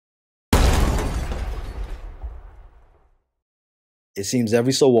It seems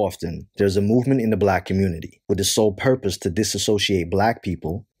every so often there's a movement in the Black community with the sole purpose to disassociate Black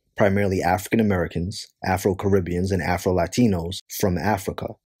people, primarily African Americans, Afro-Caribbeans, and Afro-Latinos, from Africa.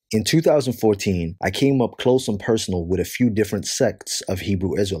 In 2014, I came up close and personal with a few different sects of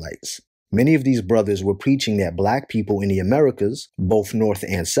Hebrew Israelites. Many of these brothers were preaching that Black people in the Americas, both North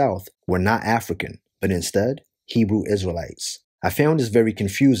and South, were not African, but instead Hebrew Israelites. I found this very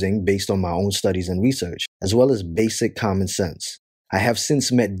confusing based on my own studies and research, as well as basic common sense. I have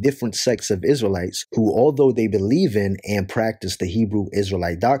since met different sects of Israelites who, although they believe in and practice the Hebrew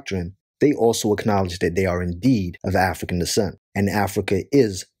Israelite doctrine, they also acknowledge that they are indeed of African descent, and Africa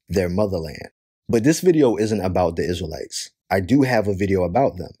is their motherland. But this video isn't about the Israelites. I do have a video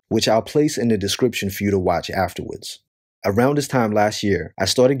about them, which I'll place in the description for you to watch afterwards. Around this time last year, I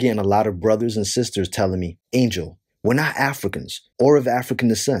started getting a lot of brothers and sisters telling me, "Angel, we're not Africans or of African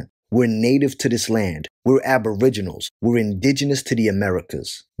descent. We're native to this land. We're aboriginals. We're indigenous to the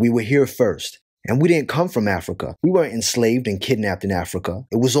Americas. We were here first. And we didn't come from Africa. We weren't enslaved and kidnapped in Africa.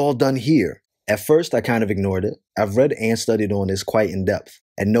 It was all done here." At first, I kind of ignored it. I've read and studied on this quite in depth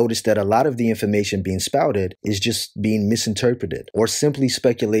and noticed that a lot of the information being spouted is just being misinterpreted or simply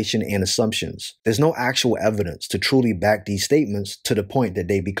speculation and assumptions. There's no actual evidence to truly back these statements to the point that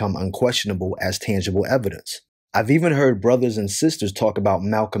they become unquestionable as tangible evidence. I've even heard brothers and sisters talk about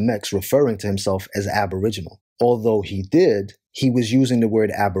Malcolm X referring to himself as Aboriginal. Although he did, he was using the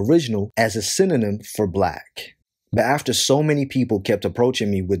word Aboriginal as a synonym for Black. But after so many people kept approaching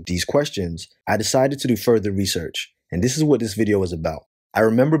me with these questions, I decided to do further research, and this is what this video is about. I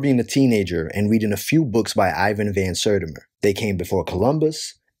remember being a teenager and reading a few books by Ivan Van Sertimer. They came before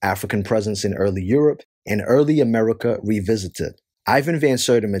Columbus, African Presence in Early Europe, and Early America Revisited. Ivan Van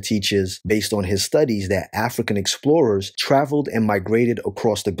Sertimer teaches, based on his studies, that African explorers traveled and migrated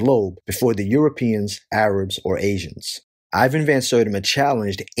across the globe before the Europeans, Arabs, or Asians. Ivan Van Sertimer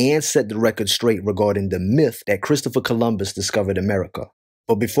challenged and set the record straight regarding the myth that Christopher Columbus discovered America.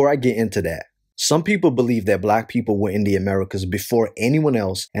 But before I get into that, some people believe that Black people were in the Americas before anyone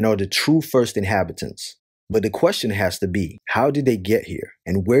else and are the true first inhabitants. But the question has to be, how did they get here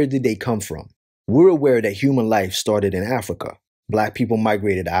and where did they come from? We're aware that human life started in Africa. Black people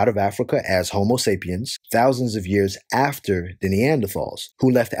migrated out of Africa as Homo sapiens thousands of years after the Neanderthals, who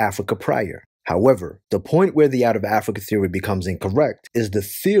left Africa prior. However, the point where the out of Africa theory becomes incorrect is the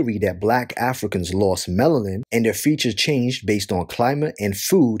theory that Black Africans lost melanin and their features changed based on climate and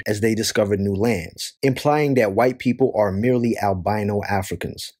food as they discovered new lands, implying that white people are merely albino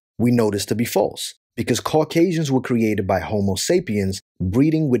Africans. We know this to be false, because Caucasians were created by Homo sapiens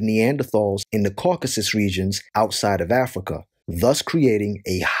breeding with Neanderthals in the Caucasus regions outside of Africa, thus creating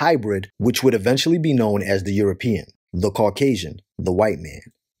a hybrid which would eventually be known as the European, the Caucasian, the white man.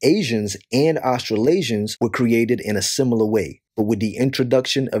 Asians and Australasians were created in a similar way, but with the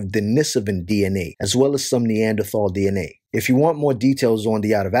introduction of Denisovan DNA, as well as some Neanderthal DNA. If you want more details on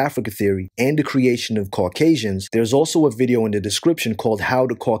the out of Africa theory and the creation of Caucasians, there's also a video in the description called How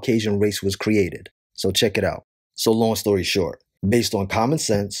the Caucasian Race Was Created, so check it out. So long story short, based on common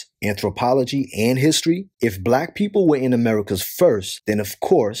sense, anthropology, and history, if Black people were in Americas first, then of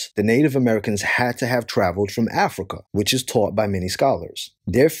course the Native Americans had to have traveled from Africa, which is taught by many scholars.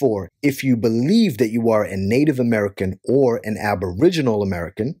 Therefore, if you believe that you are a Native American or an Aboriginal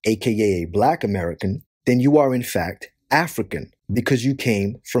American, aka a Black American, then you are in fact African because you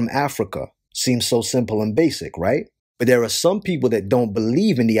came from Africa. Seems so simple and basic, right? But there are some people that don't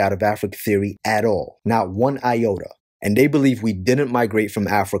believe in the out of Africa theory at all, not one iota. And they believe we didn't migrate from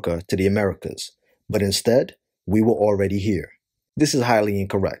Africa to the Americas, but instead, we were already here. This is highly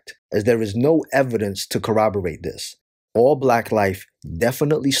incorrect, as there is no evidence to corroborate this. All Black life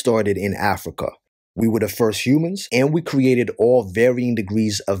definitely started in Africa. We were the first humans, and we created all varying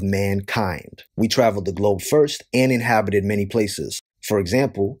degrees of mankind. We traveled the globe first and inhabited many places. For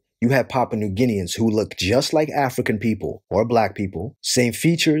example, you have Papua New Guineans who look just like African people or Black people, same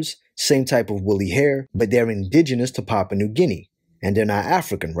features, same type of woolly hair, but they're indigenous to Papua New Guinea. And they're not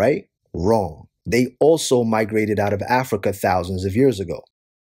African, right? Wrong. They also migrated out of Africa thousands of years ago.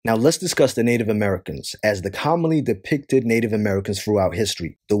 Now let's discuss the Native Americans as the commonly depicted Native Americans throughout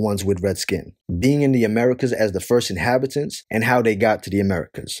history, the ones with red skin, being in the Americas as the first inhabitants and how they got to the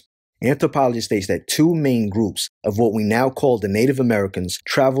Americas. Anthropology states that two main groups of what we now call the Native Americans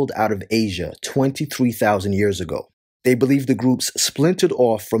traveled out of Asia 23,000 years ago. They believe the groups splintered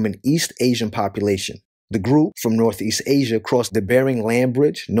off from an East Asian population. The group from Northeast Asia crossed the Bering Land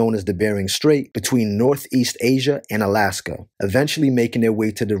Bridge, known as the Bering Strait, between Northeast Asia and Alaska, eventually making their way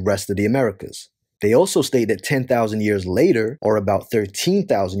to the rest of the Americas. They also state that 10,000 years later, or about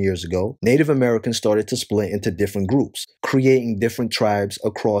 13,000 years ago, Native Americans started to split into different groups, creating different tribes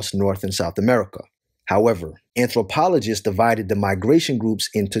across North and South America. However, anthropologists divided the migration groups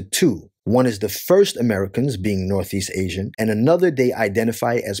into two. One is the first Americans, being Northeast Asian, and another they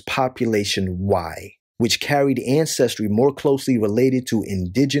identify as Population Y, which carried ancestry more closely related to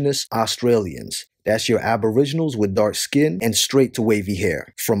Indigenous Australians. That's your Aboriginals with dark skin and straight to wavy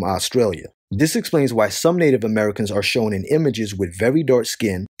hair from Australia. This explains why some Native Americans are shown in images with very dark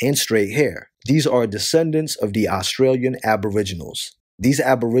skin and straight hair. These are descendants of the Australian Aboriginals. These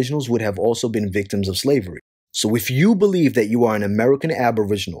Aboriginals would have also been victims of slavery. So if you believe that you are an American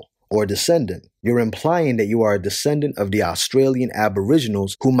Aboriginal or descendant, you're implying that you are a descendant of the Australian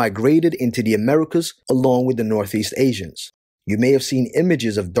Aboriginals who migrated into the Americas along with the Northeast Asians. You may have seen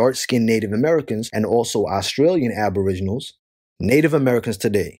images of dark-skinned Native Americans and also Australian Aboriginals. Native Americans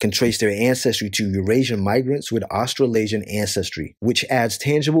today can trace their ancestry to Eurasian migrants with Australasian ancestry, which adds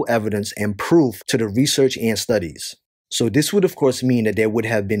tangible evidence and proof to the research and studies. So this would of course mean that there would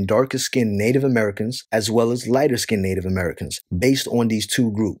have been darker-skinned Native Americans as well as lighter-skinned Native Americans based on these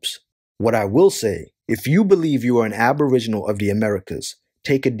two groups. What I will say, if you believe you are an Aboriginal of the Americas,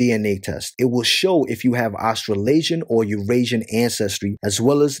 take a DNA test. It will show if you have Australasian or Eurasian ancestry as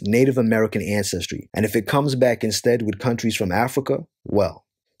well as Native American ancestry. And if it comes back instead with countries from Africa, well,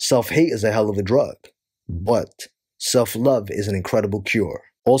 self-hate is a hell of a drug. But self-love is an incredible cure.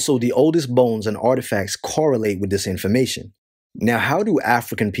 Also, the oldest bones and artifacts correlate with this information. Now, how do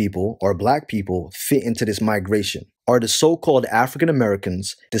African people or Black people fit into this migration? Are the so-called African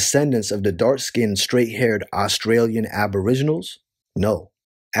Americans descendants of the dark-skinned, straight-haired Australian Aboriginals? No.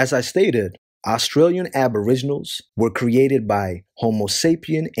 As I stated, Australian Aboriginals were created by Homo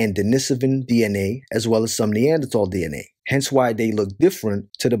sapien and Denisovan DNA as well as some Neanderthal DNA, hence why they look different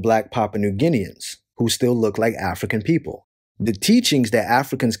to the Black Papua New Guineans, who still look like African people. The teachings that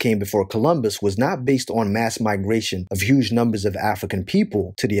Africans came before Columbus was not based on mass migration of huge numbers of African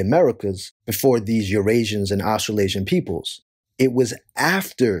people to the Americas before these Eurasians and Australasian peoples. It was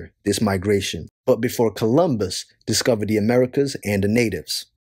after this migration, but before Columbus discovered the Americas and the natives.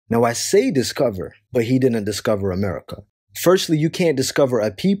 Now I say discover, but he didn't discover America. Firstly, you can't discover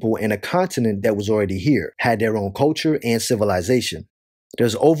a people and a continent that was already here, had their own culture and civilization.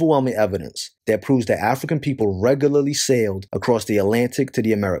 There's overwhelming evidence that proves that African people regularly sailed across the Atlantic to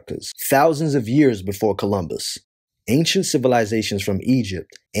the Americas, thousands of years before Columbus. Ancient civilizations from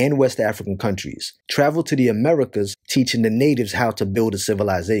Egypt and West African countries traveled to the Americas, teaching the natives how to build a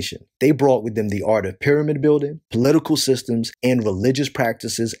civilization. They brought with them the art of pyramid building, political systems, and religious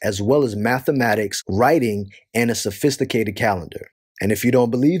practices, as well as mathematics, writing, and a sophisticated calendar. And if you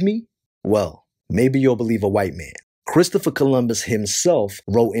don't believe me, well, maybe you'll believe a white man. Christopher Columbus himself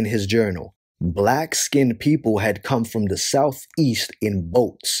wrote in his journal, Black-skinned people had come from the southeast in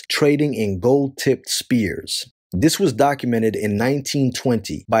boats, trading in gold-tipped spears. This was documented in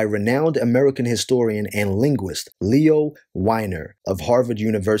 1920 by renowned American historian and linguist Leo Weiner of Harvard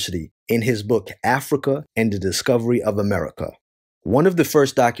University in his book Africa and the Discovery of America. One of the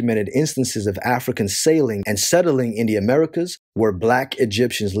first documented instances of Africans sailing and settling in the Americas were Black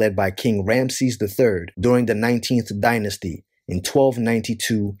Egyptians led by King Ramses III during the 19th dynasty in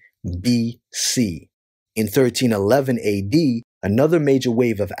 1292 BC. In 1311 AD, another major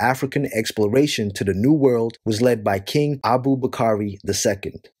wave of African exploration to the New World was led by King Abu Bakari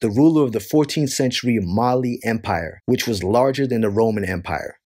II, the ruler of the 14th century Mali Empire, which was larger than the Roman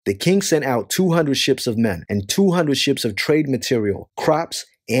Empire. The king sent out 200 ships of men and 200 ships of trade material, crops,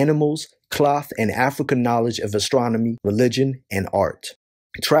 animals, cloth, and African knowledge of astronomy, religion, and art.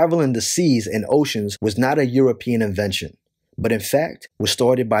 Travel in the seas and oceans was not a European invention, but in fact was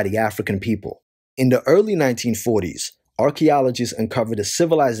started by the African people. In the early 1940s, archaeologists uncovered a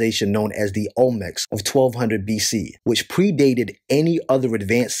civilization known as the Olmecs of 1200 BC, which predated any other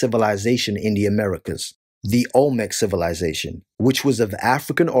advanced civilization in the Americas. The Olmec civilization, which was of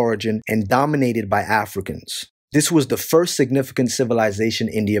African origin and dominated by Africans. This was the first significant civilization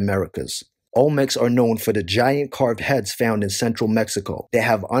in the Americas. Olmecs are known for the giant carved heads found in central Mexico that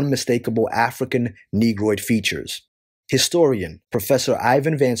have unmistakable African Negroid features. Historian Professor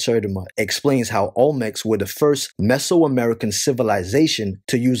Ivan van Sertima explains how Olmecs were the first Mesoamerican civilization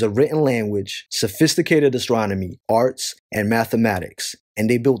to use a written language, sophisticated astronomy, arts, and mathematics, and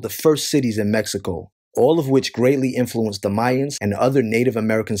they built the first cities in Mexico, all of which greatly influenced the Mayans and other Native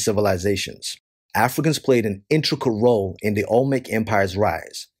American civilizations. Africans played an integral role in the Olmec Empire's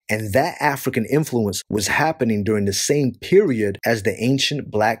rise, and that African influence was happening during the same period as the ancient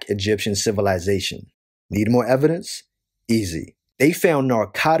Black Egyptian civilization. Need more evidence? Easy. They found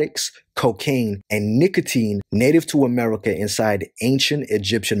narcotics, cocaine, and nicotine native to America inside ancient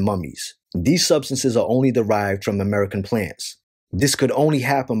Egyptian mummies. These substances are only derived from American plants. This could only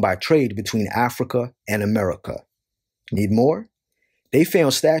happen by trade between Africa and America. Need more? They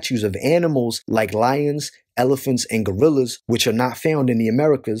found statues of animals like lions, elephants, and gorillas, which are not found in the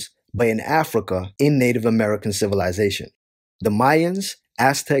Americas, but in Africa in Native American civilization. The Mayans,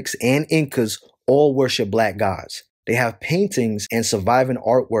 Aztecs, and Incas all worship black gods. They have paintings and surviving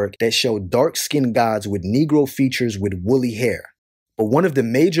artwork that show dark-skinned gods with Negro features with woolly hair. But one of the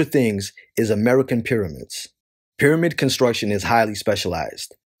major things is American pyramids. Pyramid construction is highly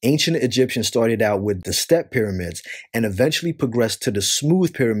specialized. Ancient Egyptians started out with the step pyramids and eventually progressed to the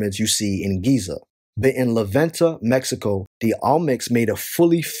smooth pyramids you see in Giza. But in La Venta, Mexico, the Olmecs made a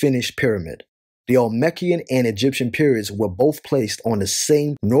fully finished pyramid. The Olmecian and Egyptian periods were both placed on the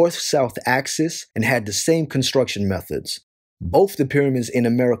same north-south axis and had the same construction methods. Both the pyramids in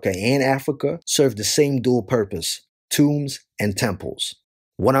America and Africa served the same dual purpose: tombs and temples.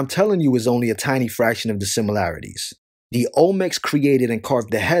 What I'm telling you is only a tiny fraction of the similarities. The Olmecs created and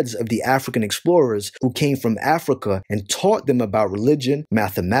carved the heads of the African explorers who came from Africa and taught them about religion,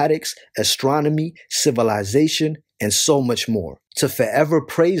 mathematics, astronomy, civilization, and so much more, to forever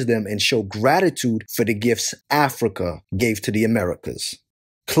praise them and show gratitude for the gifts Africa gave to the Americas.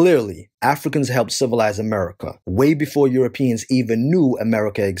 Clearly, Africans helped civilize America way before Europeans even knew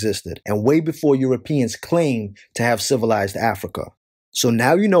America existed, and way before Europeans claimed to have civilized Africa. So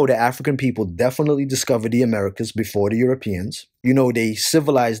now you know the African people definitely discovered the Americas before the Europeans. You know they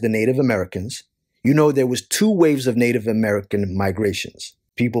civilized the Native Americans. You know there was 2 waves of Native American migrations: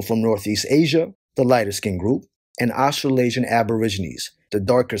 people from Northeast Asia, the lighter skin group, and Australasian Aborigines, the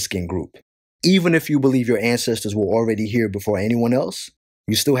darker skin group. Even if you believe your ancestors were already here before anyone else,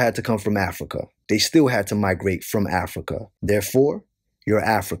 you still had to come from Africa. They still had to migrate from Africa. Therefore, you're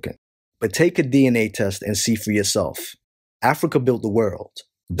African. But take a DNA test and see for yourself. Africa built the world.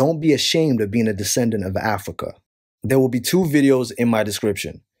 Don't be ashamed of being a descendant of Africa. There will be 2 videos in my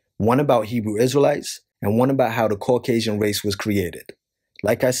description, one about Hebrew Israelites and one about how the Caucasian race was created.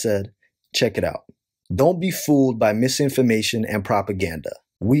 Like I said, check it out. Don't be fooled by misinformation and propaganda.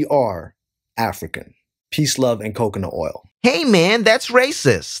 We are African. Peace, love, and coconut oil. Hey man, that's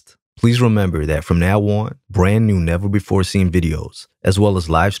racist. Please remember that from now on, brand new never before seen videos, as well as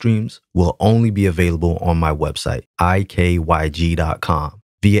live streams, will only be available on my website, ikyg.com,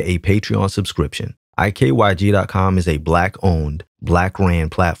 via a Patreon subscription. ikyg.com is a Black-owned, Black-ran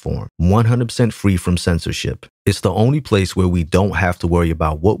platform, 100% free from censorship. It's the only place where we don't have to worry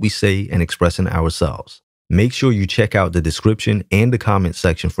about what we say and expressing ourselves. Make sure you check out the description and the comment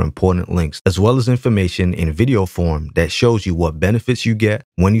section for important links, as well as information in video form that shows you what benefits you get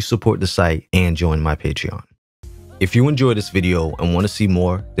when you support the site and join my Patreon. If you enjoyed this video and want to see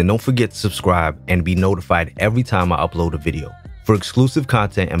more, then don't forget to subscribe and be notified every time I upload a video. For exclusive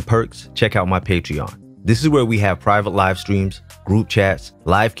content and perks, check out my Patreon. This is where we have private live streams, group chats,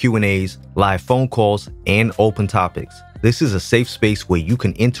 live Q&As, live phone calls, and open topics. This is a safe space where you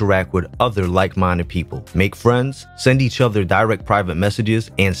can interact with other like-minded people, make friends, send each other direct private messages,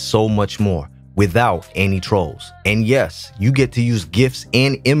 and so much more without any trolls. And yes, you get to use GIFs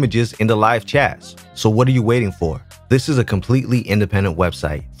and images in the live chats. So what are you waiting for? This is a completely independent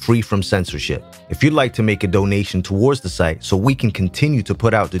website, free from censorship. If you'd like to make a donation towards the site so we can continue to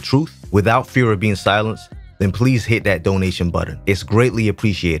put out the truth without fear of being silenced, then please hit that donation button. It's greatly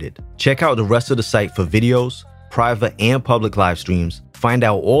appreciated. Check out the rest of the site for videos, private and public live streams, find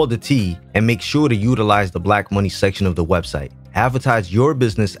out all the tea, and make sure to utilize the Black Money section of the website. Advertise your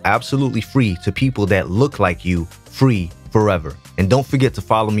business absolutely free to people that look like you, free forever. And don't forget to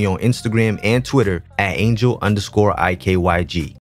follow me on Instagram and Twitter at angel_IKYG.